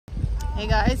Hey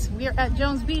guys, we're at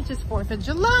Jones Beach. It's 4th of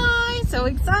July. So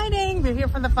exciting. We're here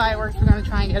for the fireworks. We're going to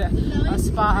try and get a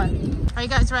spot. Are you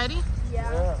guys ready?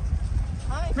 Yeah.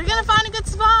 We're going to find a good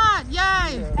spot. Yay.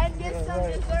 Yeah. And get some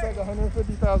dessert. It's like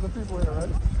 150,000 people here, right?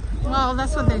 Well,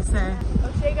 that's what they say.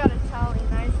 O'Shea got a tally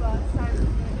nice last time.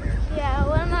 Yeah,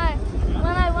 when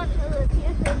I went to the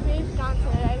PEEVE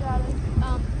concert, I got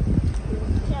a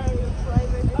cherry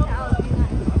flavored tally.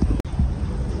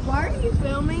 Why are you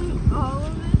filming all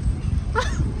of this?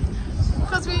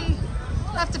 Because we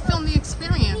have to film the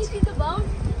experience. Can you see the boat?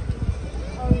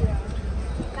 Oh yeah.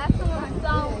 That's the one I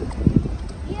saw.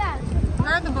 Yeah.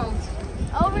 Where are the boats?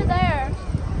 Over there.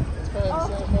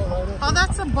 Oh,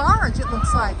 that's a barge, it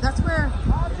looks like. That's where,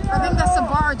 I think that's a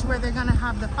barge where they're going to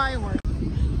have the fireworks.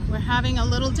 We're having a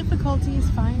little difficulties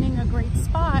finding a great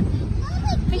spot.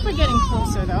 I think we're getting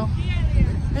closer though.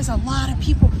 There's a lot of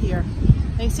people here.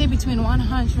 They say between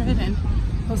 100 and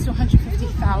close to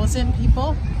 150,000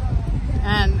 people.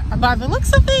 And by the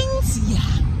looks of things, yeah,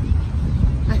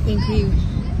 I think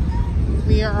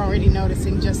we are already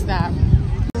noticing just that.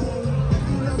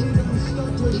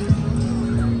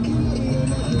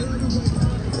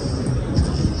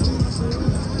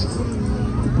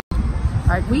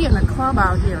 Like, we in a club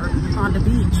out here on the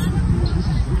beach.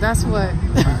 That's what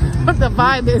the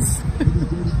vibe is.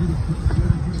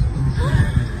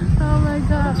 Oh my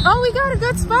gosh. Oh, we got a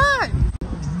good spot.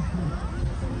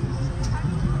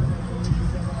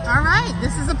 All right,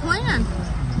 this is a plan.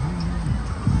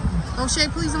 O'Shea,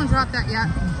 please don't drop that yet.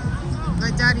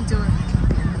 Let Daddy do it.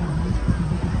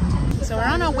 So we're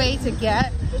on our way to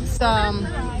get some,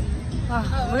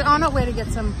 we're on our way to get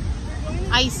some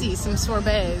icy, some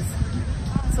sorbets.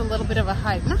 It's a little bit of a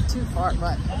hike, not too far,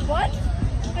 but. What?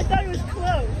 I thought it was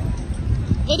close.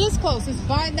 It is close, it's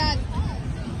by that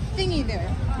thingy there,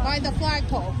 by the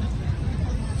flagpole.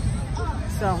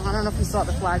 So, I don't know if you saw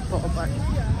the flagpole, but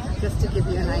just to give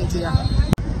you an idea.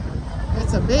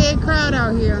 It's a big crowd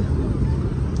out here.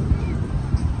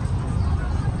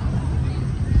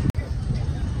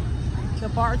 The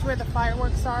barge where the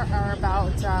fireworks are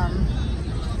about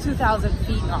 2,000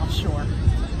 feet offshore.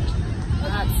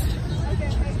 That's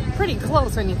pretty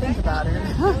close when you think about it.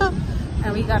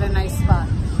 And we got a nice spot.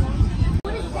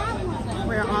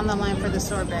 We're on the line for the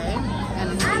sorbet, and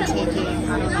we're taking,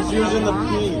 I don't know, using the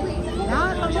PEEVE.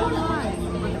 Not a long line.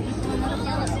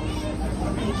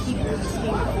 They keep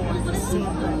asking for the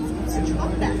same to try.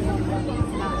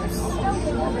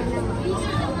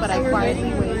 But I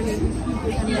quietly wait and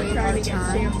wait our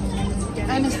turn.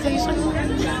 Anastasia,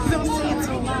 don't say it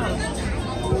so loud.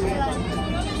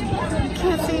 You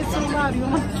can't say it so loud. You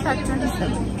want to track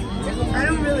attention. I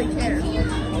don't really care.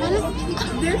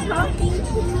 They're talking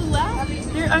too loud.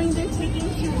 They're taking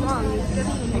too long.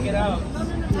 Take it out.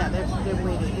 Yeah, they're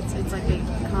waiting. It's like they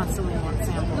constantly want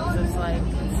samples. It's like,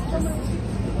 it's just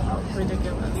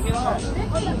ridiculous.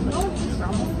 We're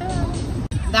almost there.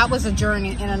 That was a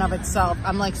journey in and of itself.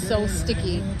 I'm like so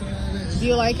sticky. Do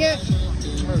you like it?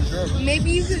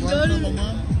 Maybe you could go to.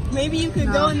 Maybe you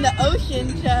could go in the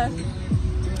ocean to.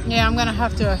 Yeah, I'm gonna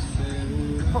have to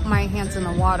put my hands in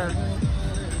the water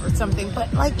or something.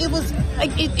 But like it was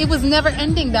never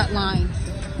ending, that line.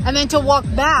 And then to walk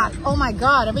back, oh my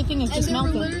God, everything is just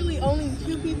melting. And there were literally only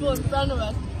 2 people in front of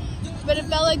us. But it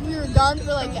felt like we were gone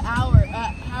for like an hour and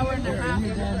a half.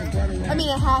 I mean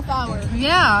a half hour.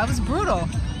 Yeah, it was brutal.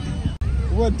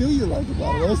 What do you like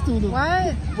about it? Let's do the.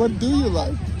 What? What do you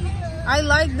like? I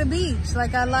like the beach.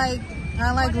 Like I like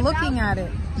looking at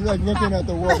it. You like looking at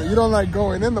the water. You don't like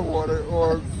going in the water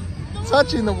or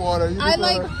touching the water. I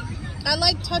like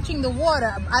touching the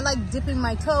water. I like dipping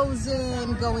my toes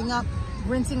in, going up,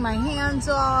 rinsing my hands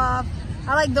off.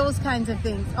 I like those kinds of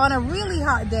things. On a really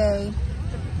hot day,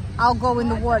 I'll go in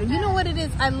the water. You know what it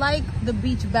is? I like the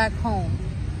beach back home.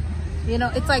 You know,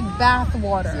 it's like bath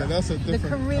water. Yeah, that's a different. The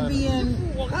Caribbean.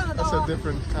 That's a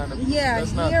different kind of. Yeah,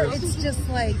 that's here it's just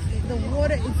like the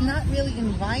water. It's not really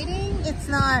inviting. It's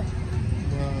not.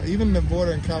 Even the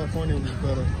water in California was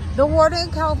better. The water in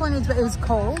California was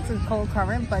cold. It was cold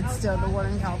current, but still, the water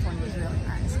in California was really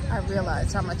nice. I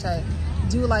realized how much I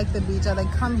do like the beach. I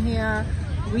like come here.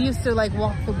 We used to like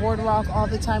walk the boardwalk all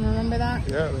the time. Remember that?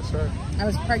 Yeah, that's right. I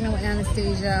was pregnant with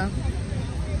Anastasia,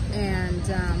 and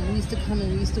we used to come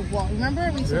and we used to walk.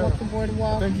 Remember? We used to walk the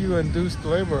boardwalk. I think you induced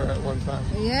labor at one time.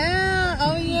 Yeah.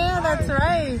 Oh, yeah. That's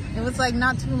right. It was like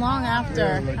not too long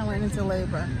after like, I went into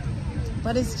labor.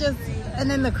 But it's just,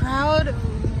 and then the crowd.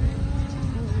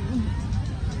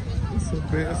 It's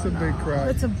a big crowd.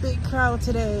 It's a big crowd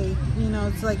today. You know,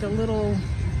 it's like a little,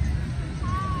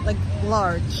 like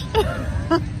large.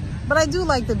 But I do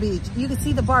like the beach. You can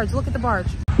see the barge. Look at the barge.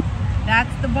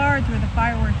 That's the barge where the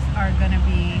fireworks are going to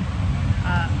be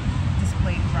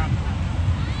displayed from.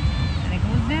 And it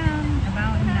goes down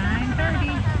about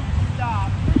 9:30. Stop.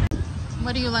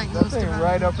 What do you like That most thing about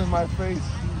right it? up in my face.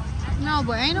 No,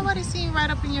 but ain't nobody seeing right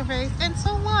up in your face. And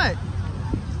so what?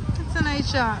 It's a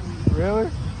nice shot. Really?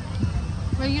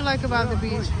 What do you like about the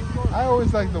beach? I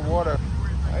always like the water.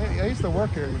 I used to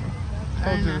work here, you know. I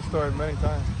told you know. the story many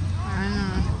times. I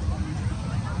know.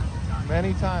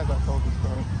 Many times I told the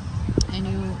story. And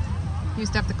you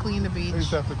used to have to clean the I beach. used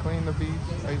to have to clean the beach.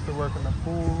 I used to work in the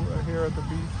pool here at the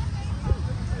beach.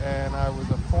 And I was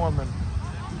a foreman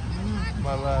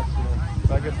my last year.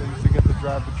 So I used to get to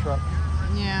drive the truck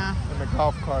Yeah. and the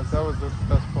golf carts. That was the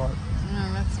best part. Yeah,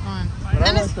 that's fun. But I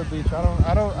And like the beach.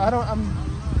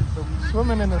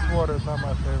 Swimming in this water is not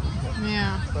my favorite thing.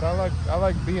 yeah. But I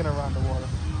like being around the water.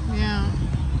 Yeah.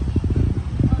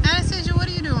 Anastasia, what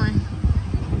are you doing?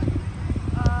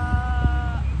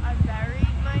 I buried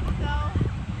myself.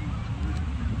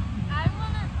 I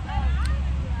wanna.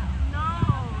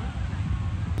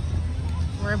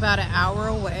 No. We're about an hour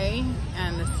away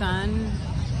and the sun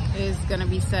is gonna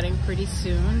be setting pretty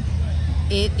soon.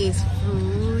 It is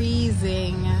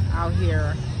freezing out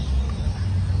here.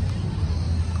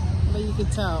 But you can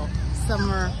tell some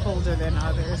are colder than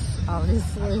others,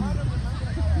 obviously.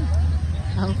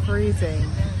 I'm freezing.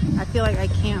 I feel like I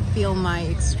can't feel my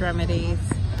extremities.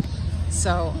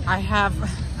 So I have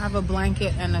a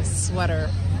blanket and a sweater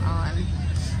on.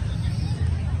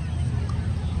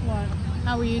 What?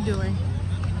 How are you doing?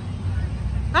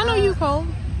 I know you cold,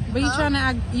 but you trying to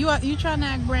act you trying to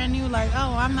act brand new like,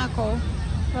 oh, I'm not cold.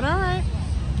 But all right,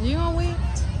 you gonna wait.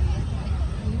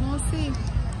 You gonna see.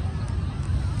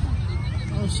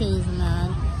 O'Shea's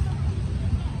mad.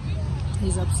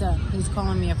 He's upset. He's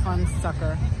calling me a fun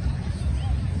sucker.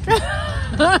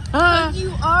 But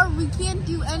you are. We can't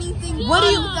do anything What do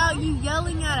you- without you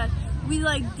yelling at us. We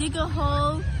like dig a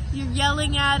hole. You're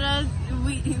yelling at us.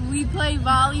 We play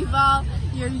volleyball.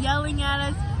 You're yelling at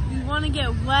us. We want to get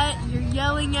wet. You're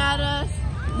yelling at us.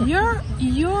 Your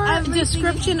Everything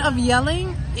description of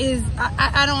yelling is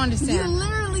I don't You understand.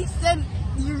 literally said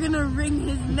you're gonna wring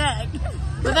his neck.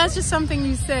 But that's just something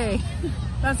you say.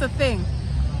 That's a thing.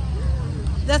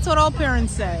 That's what all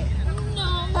parents say.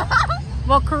 No.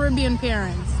 Well, Caribbean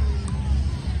parents.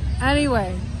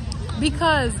 Anyway,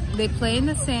 because they play in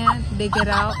the sand, they get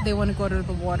out, they want to go to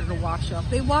the water to wash off.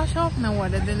 They wash off in the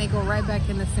water, then they go right back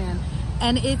in the sand.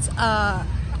 And it's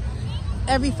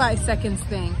every 5 seconds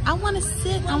thing. I want to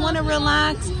sit, I want to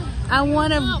relax. I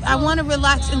want to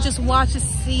relax and just watch a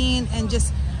scene and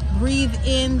just breathe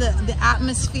in the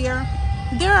atmosphere.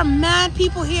 There are mad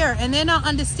people here and they're not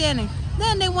understanding.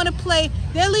 Then they want to play,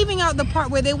 they're leaving out the part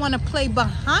where they want to play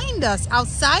behind us,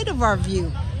 outside of our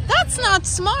view. That's not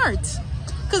smart.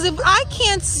 Because if I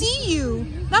can't see you,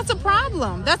 that's a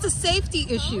problem. That's a safety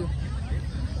issue.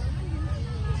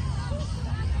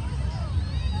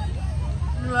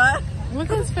 What? Look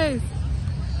at his face.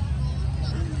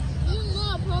 You're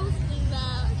not posting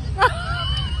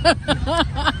that.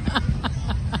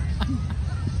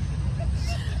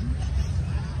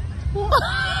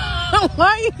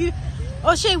 Why are you,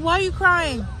 O'Shea, why are you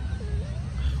crying?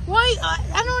 Why?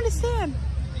 I don't understand.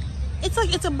 It's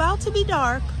like it's about to be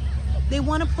dark. They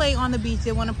want to play on the beach.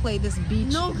 They want to play this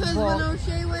beach No, because ball. when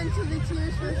O'Shea went to the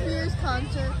Tears for Fears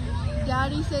concert,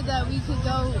 Daddy said that we could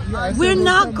go. We're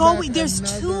not going.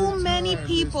 There's too many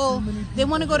people. They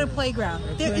want to go to the playground.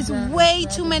 There is way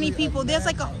too many people. There's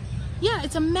like a, yeah,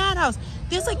 it's a madhouse.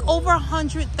 There's like over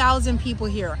 100,000 people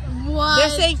here. What? They're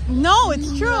saying, no,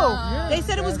 it's true. No. They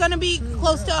said it was going to be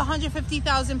close to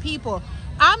 150,000 people.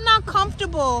 I'm not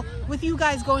comfortable with you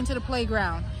guys going to the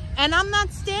playground. And I'm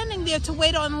not standing there to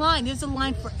wait online. There's a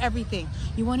line for everything.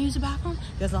 You want to use the bathroom?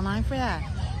 There's a line for that.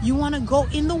 You want to go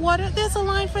in the water? There's a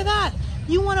line for that.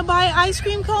 You want to buy an ice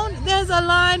cream cone? There's a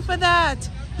line for that.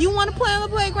 You want to play on the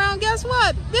playground? Guess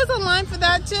what? There's a line for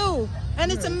that too.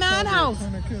 And it's a madhouse.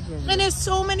 And there's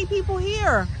so many people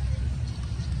here.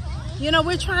 You know,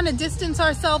 we're trying to distance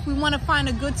ourselves. We want to find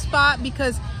a good spot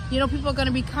because, you know, people are going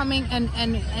to be coming and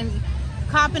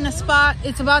copping a spot.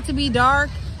 It's about to be dark.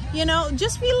 You know,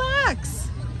 just relax.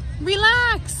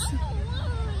 Relax.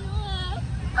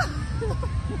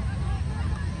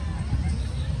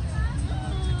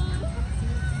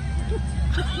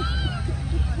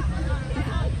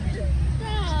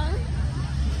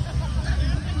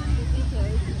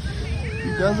 He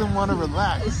doesn't want to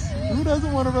relax. Who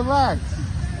doesn't want to relax?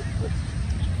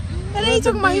 And then he's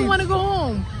talking about he want to go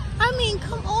home. I mean,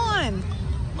 come on.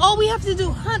 All we have to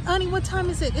do, honey, what time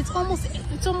is it? It's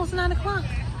almost 9 o'clock.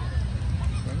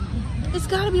 It's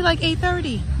got to be like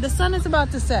 8:30. The sun is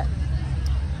about to set.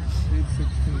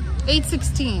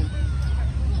 8:16. 8:16.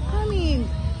 I mean,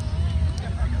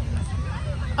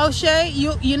 O'Shea,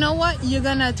 you know what? You're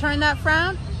gonna turn that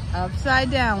frown upside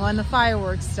down when the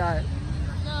fireworks start.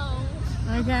 No.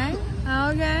 Okay?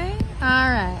 Okay. All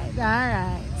right. All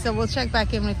right. So we'll check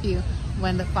back in with you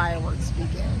when the fireworks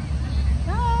begin.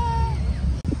 Bye.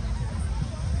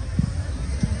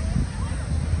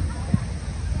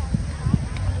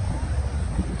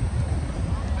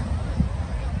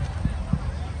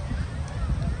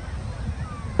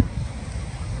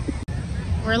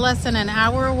 We're less than an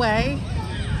hour away.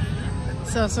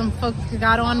 So some folks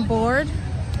got on board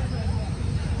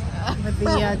with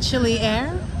the chilly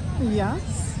air.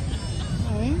 Yes.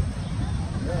 Okay.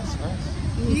 Yes,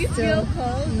 nice. Do you feel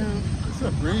cold? No. It's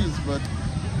a breeze, but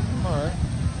I'm alright.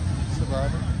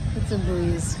 Surviving. It's a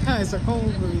breeze. It's a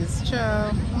cold breeze.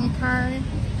 Chill. Okay.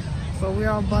 So we're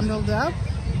all bundled up.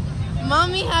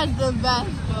 Mommy has the best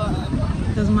one.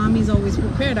 Because mommy's always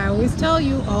prepared. I always tell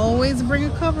you, always bring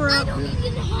a cover I up. don't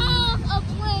even have a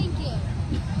blanket.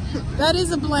 That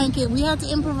is a blanket. We have to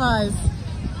improvise.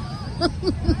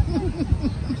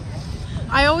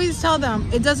 I always tell them,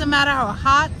 it doesn't matter how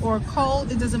hot or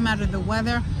cold, it doesn't matter the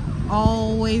weather,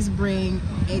 always bring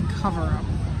a cover up.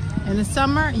 In the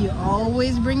summer, you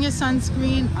always bring your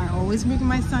sunscreen. I always bring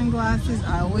my sunglasses.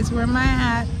 I always wear my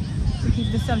hat to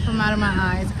keep the sun from out of my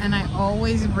eyes. And I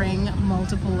always bring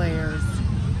multiple layers.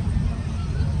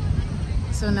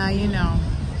 So now you know.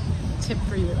 Tip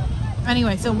for you.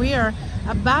 Anyway, so we are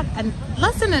about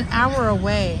less than an hour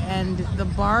away, and the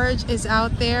barge is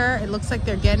out there. It looks like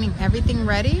they're getting everything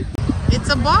ready. It's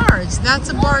a barge. That's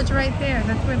a barge right there.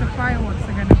 That's where the fireworks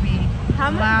are going to be.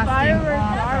 How much fireworks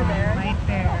are there? Right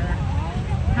there.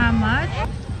 How much?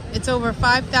 It's over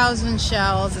 5,000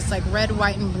 shells. It's like red,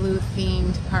 white, and blue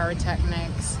themed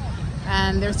pyrotechnics.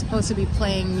 And they're supposed to be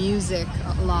playing music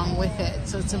along with it.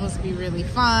 So it's supposed to be really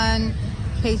fun,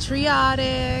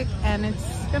 patriotic, and it's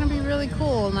gonna be really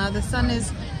cool. Now the sun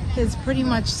is pretty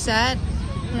much set.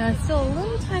 You know, it's still a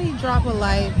little tiny drop of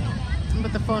light,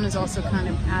 but the phone is also kind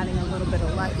of adding a little bit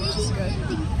of light, which is good.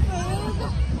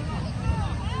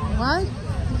 What?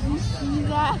 Did you see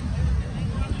that?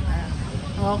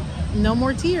 Well, no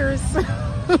more tears.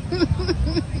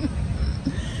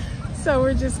 So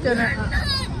we're just gonna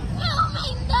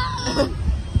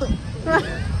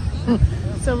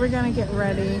so we're gonna get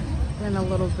ready in a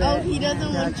little bit. Oh, he doesn't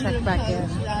and, want you check to back post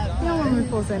in. that. He don't want me to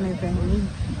post anything.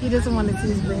 He doesn't want to see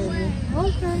his baby.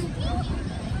 Okay.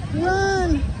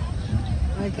 Run.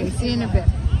 Okay, see you in a bit.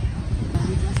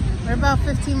 We're about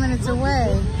 15 minutes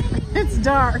away. It's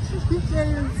dark. You can't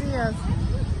even see us.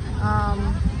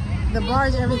 The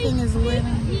barge, everything is lit.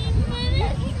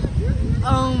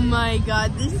 Oh my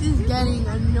god, this is getting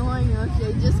annoying,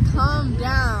 okay? Just calm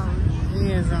down.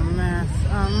 He is a mess.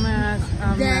 A mess.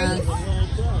 A mess.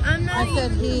 I'm not I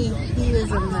said he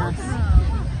is a mess.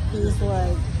 He's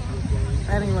like,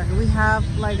 anyway, we have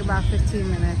like about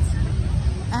 15 minutes.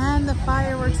 And the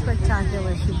fireworks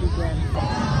spectacular should begin.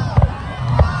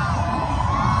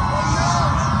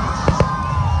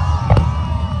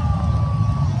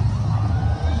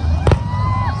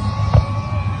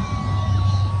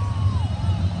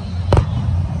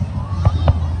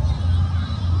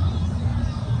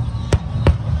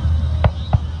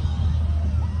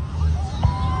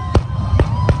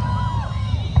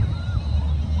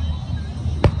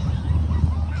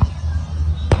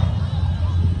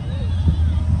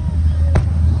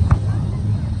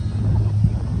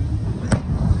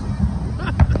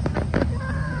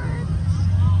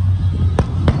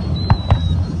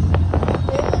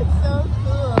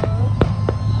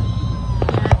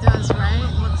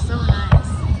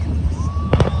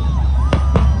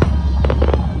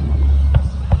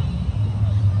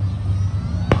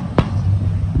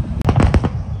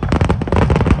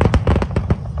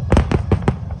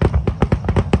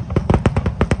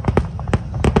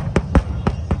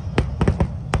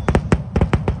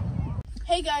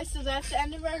 Hey guys, so that's the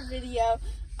end of our video.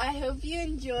 I hope you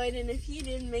enjoyed, and if you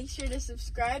did, make sure to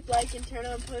subscribe, like, and turn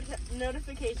on post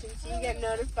notifications so you get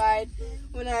notified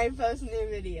when I post new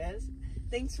videos.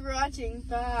 Thanks for watching.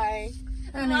 Bye.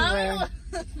 Anyway,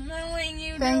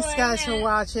 thanks guys for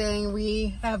watching.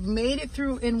 We have made it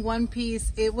through in one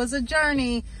piece. It was a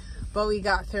journey, but we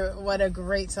got through it. What a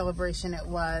great celebration it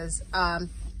was.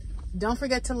 Don't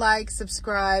forget to like,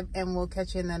 subscribe, and we'll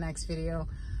catch you in the next video.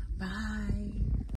 Bye.